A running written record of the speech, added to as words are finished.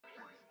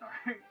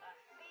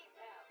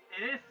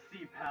It is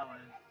Sea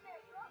Palace.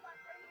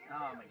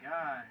 Oh my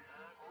god.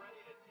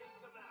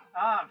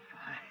 Ah,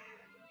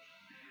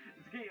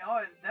 it's getting.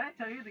 Oh, did I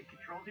tell you the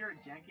controls here are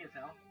janky as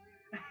hell?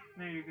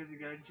 Maybe because you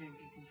got a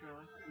janky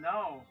controller.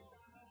 No.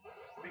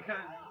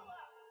 Because.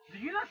 Do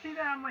you not see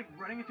that I'm like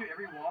running into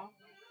every wall?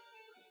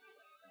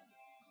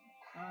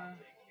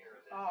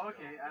 Oh,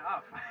 okay.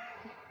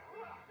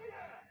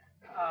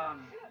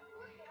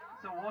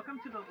 So welcome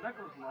to the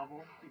Knuckles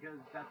level,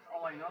 because that's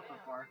all I know so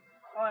far.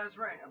 Oh, that's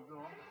right, Abdul.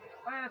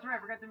 Oh, yeah, that's right,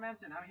 I forgot to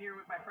mention. I'm here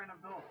with my friend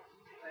Abdul.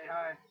 Say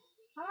hi.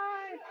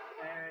 Hi!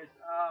 Anyways,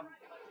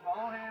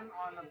 follow him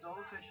on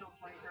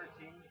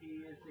AbDuLOfficial2013.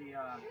 He is the,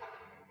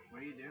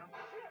 what do you do?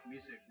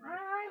 Music, right?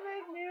 I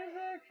make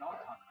music! Don't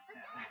talk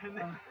like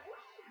that.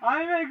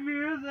 I make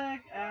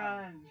music,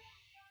 and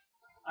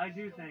I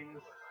do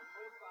things.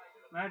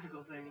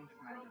 Magical things.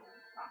 Magical.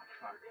 Ah,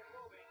 fuck.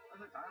 What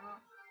was I talking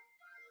about?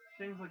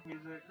 Things like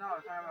music. No, I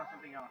was talking about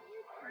something else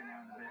right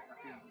now in a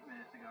few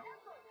minutes ago.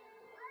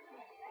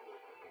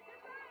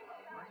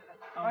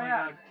 Oh my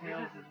god,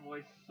 Tails'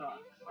 voice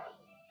sucks.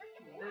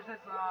 This is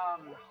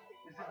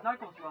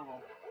Knuckles level.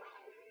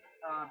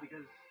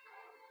 Because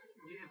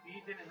if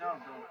you didn't know,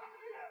 though,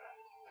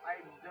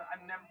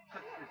 I've never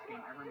touched this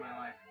game ever in my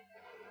life.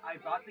 I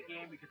bought the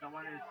game because I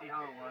wanted to see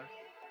how it was,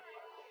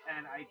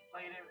 and I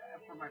played it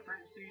for my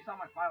first. So you saw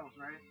my files,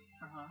 right?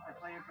 I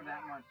played it for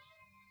that much.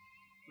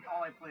 That's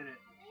all I played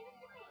it.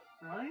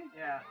 Really?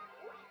 Yeah.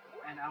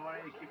 And I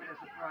wanted to keep it a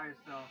surprise,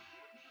 so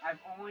I'm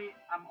only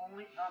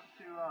up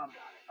to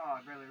oh, I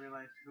barely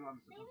realized who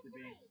I'm supposed to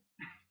be.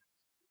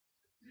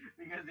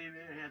 Because he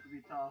had to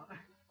be tall.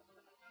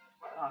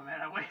 Oh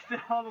man, I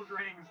wasted all those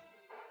rings.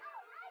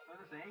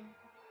 What was I saying?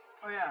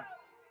 Oh yeah.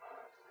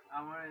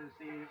 I wanted to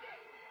see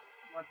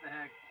what the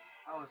heck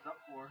I was up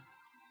for.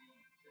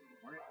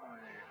 Where? Oh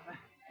there.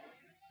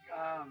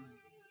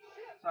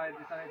 So I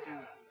decided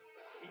to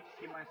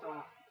keep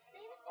myself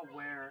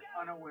unaware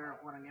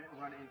of what I'm gonna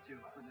run into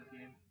for this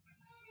game.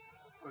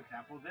 For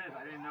example, this.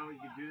 I didn't know you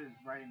could do this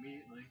right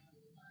immediately.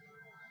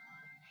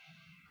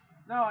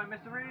 No, I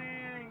missed a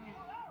ring!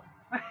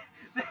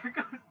 There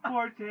goes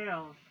poor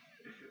Tails.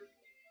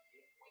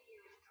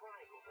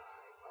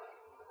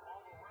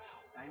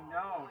 I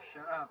know,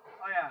 shut up.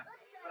 Oh yeah,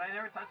 but I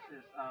never touched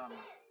this.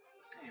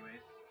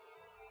 Anyways.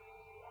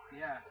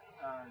 Yeah,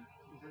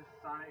 this is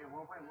Sonic, I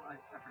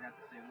forgot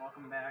to say,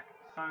 welcome back.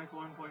 Sonic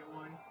 1.1.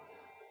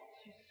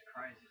 Jesus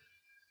Christ.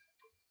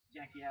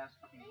 Janky ass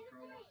fucking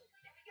controls.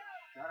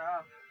 Shut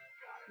up.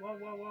 Whoa,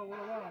 whoa, whoa,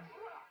 whoa, whoa.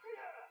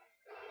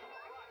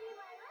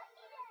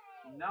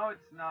 No,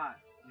 it's not.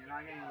 You're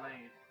not getting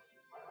laid.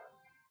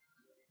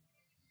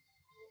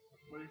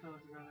 What are you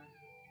supposed to go there?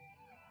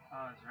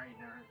 Oh, it's right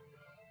there.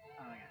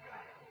 I'm not gonna say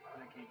it.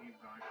 I'm gonna keep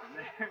going from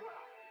there.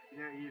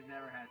 You've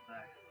never had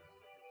sex.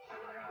 I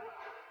forgot.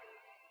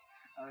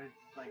 I was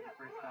like, the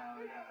first time I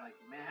was just like,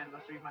 man,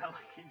 must be my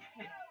lucky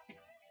day.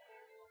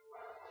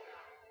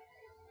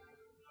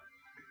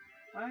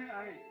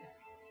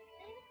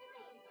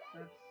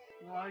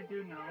 I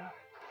do know.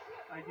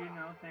 I do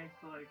know, thanks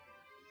to like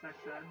sex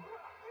ed.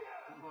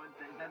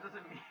 That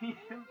doesn't mean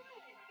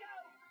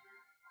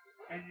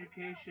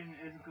education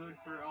is good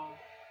for all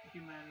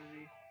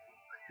humanity.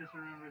 Just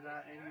remember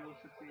that, and you will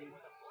succeed.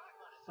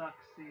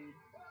 Succeed.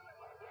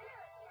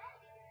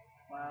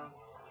 Wow.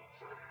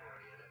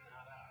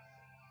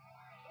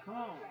 Come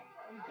on,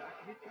 you got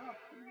to get up.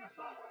 Speed.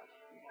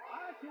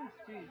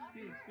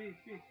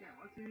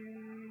 What's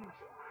it?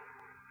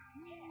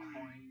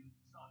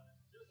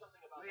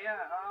 But yeah,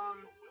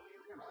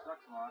 this game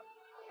sucks a lot.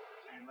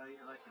 Anybody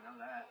would like to know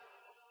that.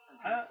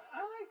 I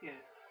like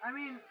it. I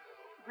mean,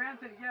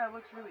 granted, yeah, it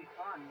looks really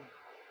fun.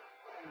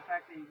 And the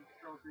fact that you can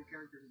control three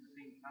characters at the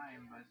same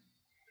time, but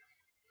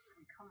I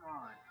mean, come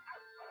on.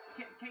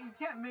 You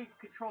can't make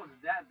controls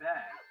that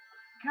bad.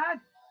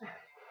 God!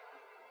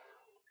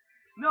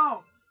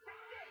 No!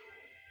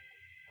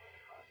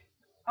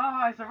 Oh,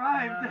 I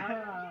survived!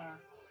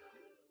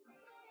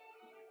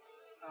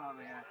 Oh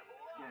man,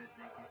 scared,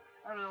 thank you.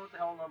 I don't know what the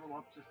level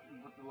up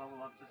system for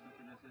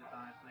this is,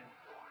 honestly.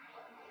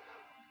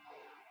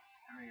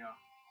 There we go.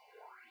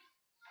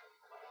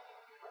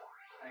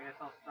 I guess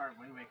I'll start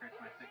Wind Waker as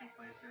my second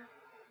playthrough.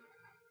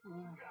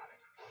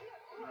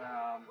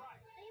 But,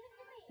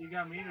 you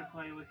got me to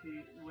play with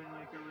you, Wind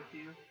Waker with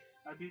you.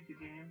 I beat the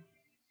game.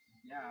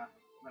 Yeah,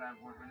 but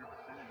I've 100%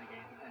 of the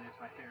game, and it's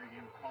my favorite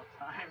game of all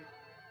time.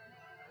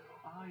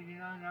 Oh, you're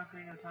not an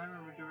Ocarina of Time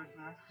or Majora's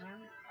Mask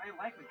fan? I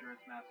like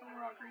Majora's Mask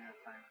over Ocarina of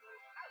Time.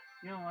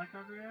 You don't like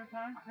Ocarina of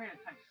Time? Ocarina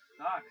of Time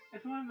sucks.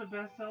 It's one of the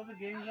best Zelda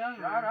games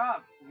ever. Shut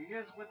up! You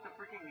guys with the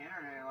freaking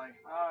internet are like,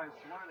 oh, it's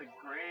one of the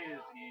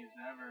greatest games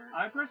ever.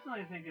 I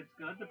personally think it's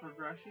good. The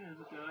progression is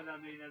good. I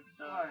mean, it's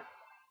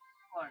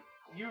Look.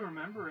 You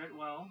remember it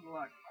well.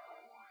 Look.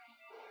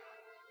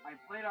 I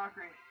played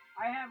Ocarina.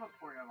 I have a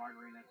port of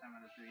Ocarina of Time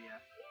on the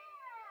 3DS.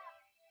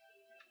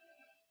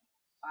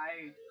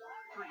 I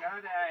forgot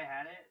that I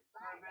had it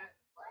for a bit,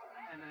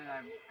 and then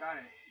I got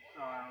it.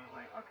 So I was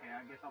like, okay,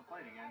 I guess I'll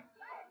play it again.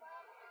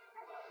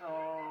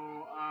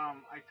 So,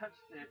 I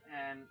touched it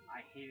and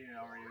I hated it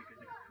already because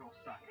the controls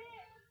suck.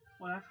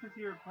 Well, that's because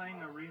you were playing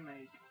the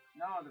remake.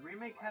 No, the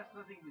remake has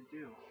nothing to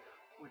do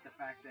with the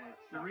fact that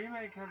it's The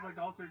remake has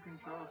like altered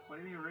controls.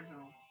 Play the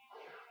original.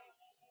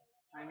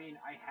 I mean,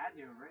 I had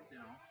the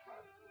original,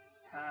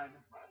 but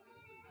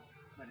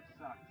it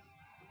sucks.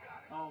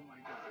 Oh my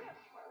god.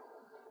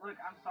 Look,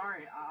 I'm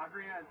sorry.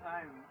 Ocarina of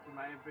Time, in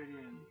my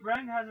opinion.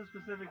 Brent has a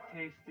specific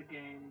taste to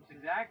games.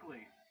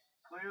 Exactly.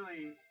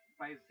 Clearly,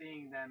 by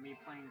seeing that me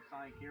playing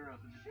Sonic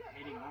Heroes and just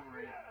hating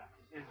over it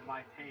is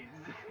my taste.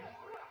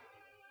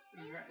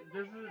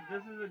 This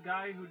is a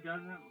guy who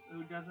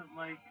doesn't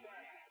like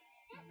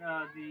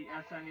the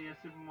SNES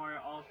Super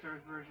Mario All Stars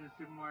version of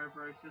Super Mario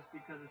Bros. Just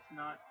because it's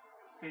not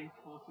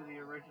faithful to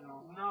the original.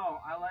 No,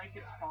 I like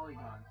its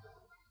polygons.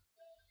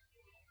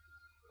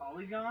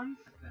 Polygons?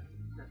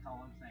 That's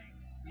all I'm saying.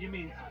 You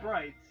mean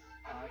sprites?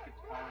 I like its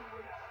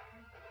polygons.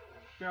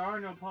 There are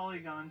no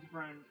polygons,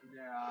 Brent.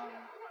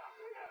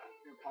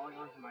 They're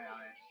polygons in my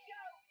eyes.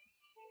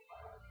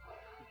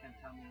 You can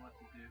tell me what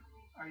to do.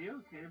 Are you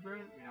okay,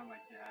 Brent? You're not my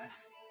dad.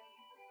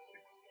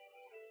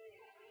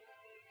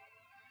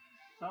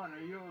 Son,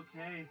 are you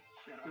okay?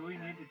 Shut Do up, we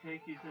Dad. need to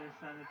take you to the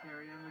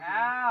sanitarium again?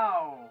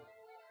 Ow!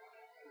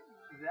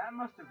 That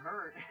must have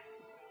hurt.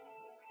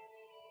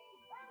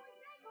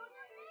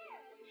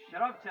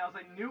 Shut up, Tails.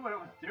 I knew what I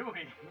was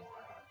doing.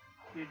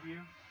 Did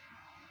you?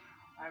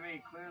 I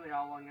mean, clearly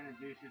all I'm gonna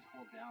do is just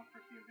hold down for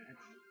a few minutes.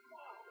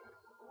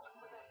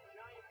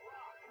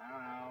 I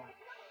don't know.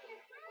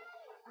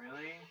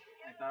 Really?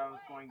 I thought I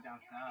was going down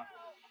south.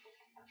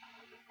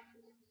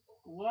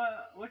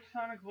 Which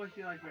Sonic voice do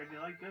you like better? Do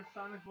you like this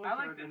Sonic voice I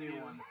or like the new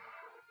one.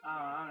 Oh,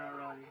 I don't know,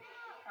 really.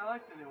 I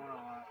like the new one a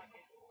lot.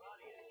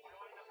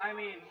 I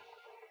mean,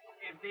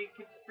 if they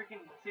could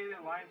freaking say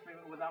their lines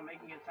without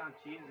making it sound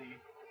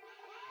cheesy,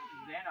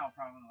 then I'll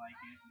probably like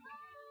it.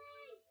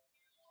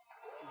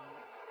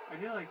 I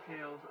do like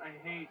Tails. I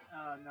hate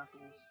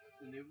Knuckles.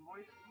 The new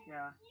voice?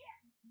 Yeah.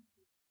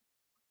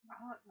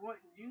 What?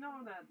 You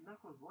know that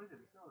Knuckles' voice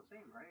is still the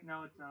same, right?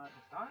 No, it's not.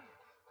 It's not?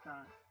 It's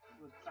not.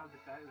 Well, it sounds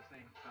exactly the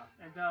same stuff.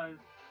 It does.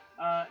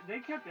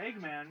 They kept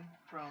Eggman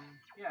from.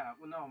 Yeah,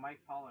 well, no, Mike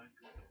Pollock.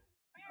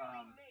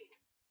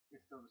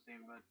 It's still the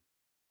same, but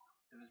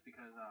it was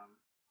because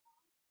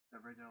the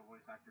original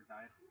voice actor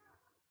died.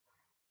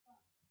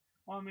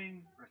 Well, I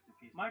mean, Rest in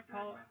peace, Mike Mr.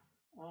 Pollock.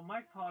 Eggman. Well,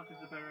 Mike Pollock is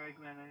a better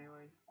Eggman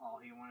anyway. All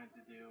he wanted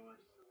to do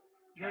was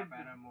Yeah, trap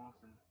animals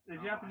and The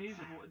robots.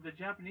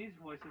 Japanese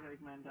voice of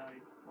Eggman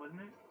died,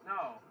 wasn't it?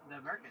 No, the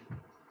American.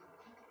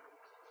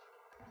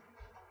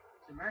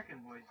 The American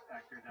voice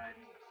actor died.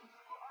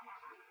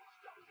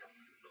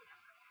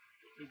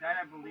 He died,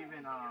 I believe,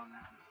 in 06.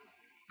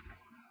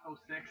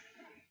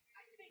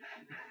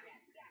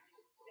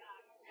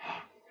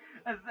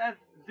 as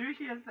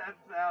douchey as that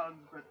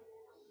sounds, but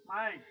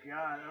my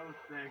god,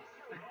 06.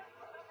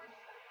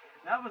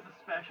 That was a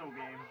special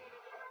game.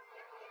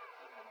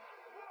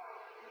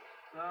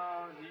 So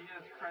you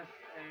just press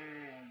A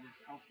and just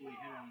hopefully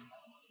hit him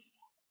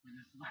with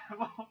this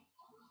level.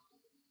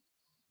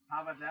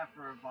 How about that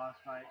for a boss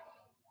fight?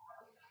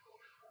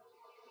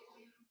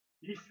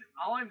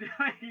 All I'm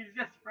doing, he's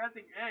just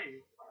pressing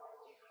A.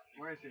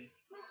 Where is he?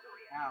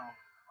 Ow.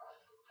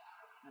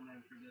 And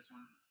then for this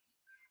one.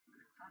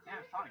 God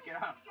damn, Sonic, get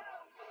up.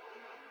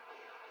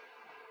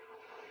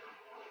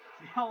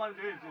 See, all I'm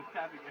doing is just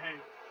tapping A.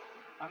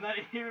 I'm not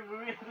even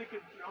moving the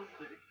control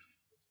stick.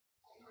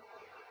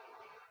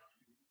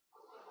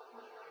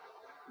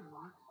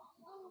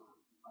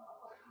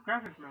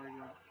 Graphics really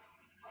good.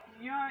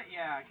 Yeah,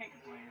 I can't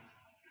complain.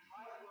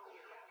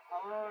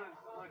 Although it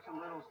looks a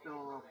little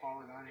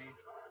polygon-y.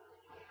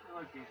 It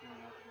looks decent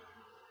enough.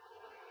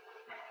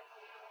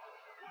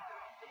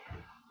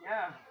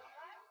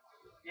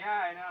 Yeah,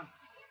 I know.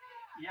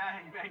 Yeah,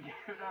 I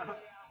give it up.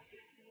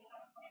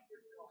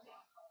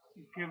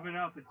 Give it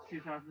up, it's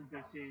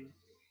 2015.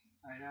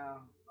 I know.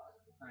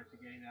 I'm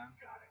forgetting now.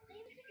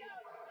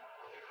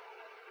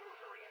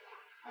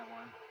 I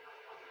won.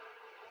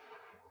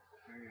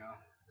 There you go.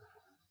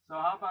 So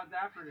how about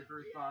that for the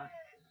first boss?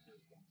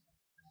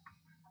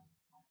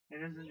 It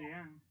is in the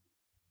end.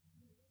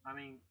 I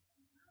mean,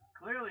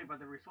 clearly,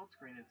 by the result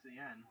screen, it's the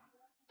end.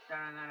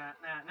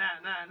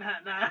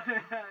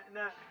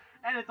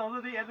 And it's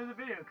also the end of the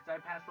video because I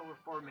passed over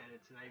 4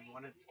 minutes and I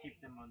wanted to keep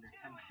them under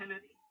 10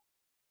 minutes.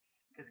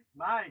 Because,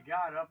 my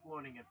god,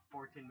 uploading a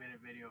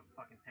 14-minute video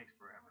fucking takes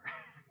forever.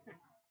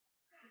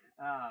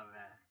 Oh,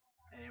 man.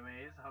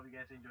 Anyways, I hope you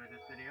guys enjoyed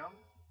this video.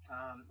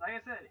 Like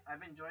I said,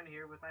 I've been joined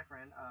here with my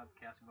friend,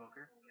 Cassie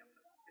Boker.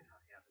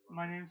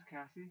 My name's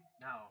Cassie.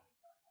 No.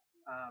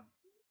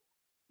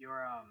 You're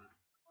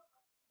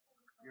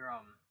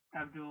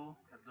Abdul.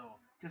 Abdul.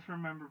 Just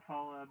remember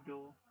Paula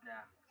Abdul.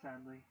 Yeah.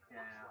 Sadly.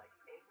 Yeah.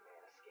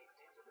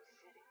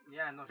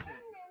 Yeah, no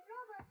shit.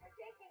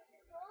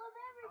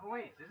 Oh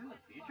wait, is this in the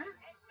future?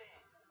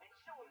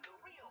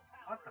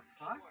 What the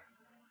fuck?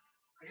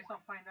 I guess I'll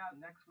find out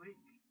next week.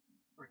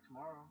 Or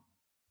tomorrow.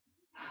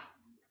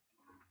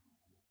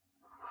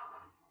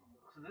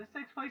 So this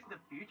takes place in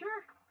the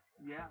future?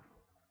 Yeah.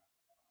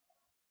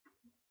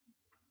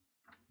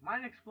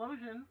 Mine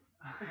explosion.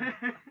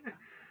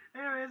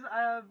 Anyways,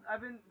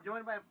 I've been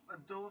joined by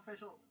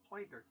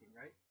AbDuLOfficial2013,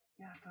 right?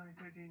 Yeah,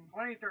 2013.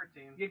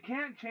 2013. You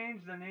can't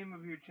change the name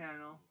of your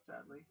channel,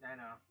 sadly. I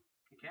know.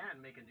 You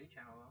can make a new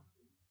channel though.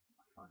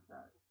 Fuck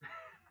that.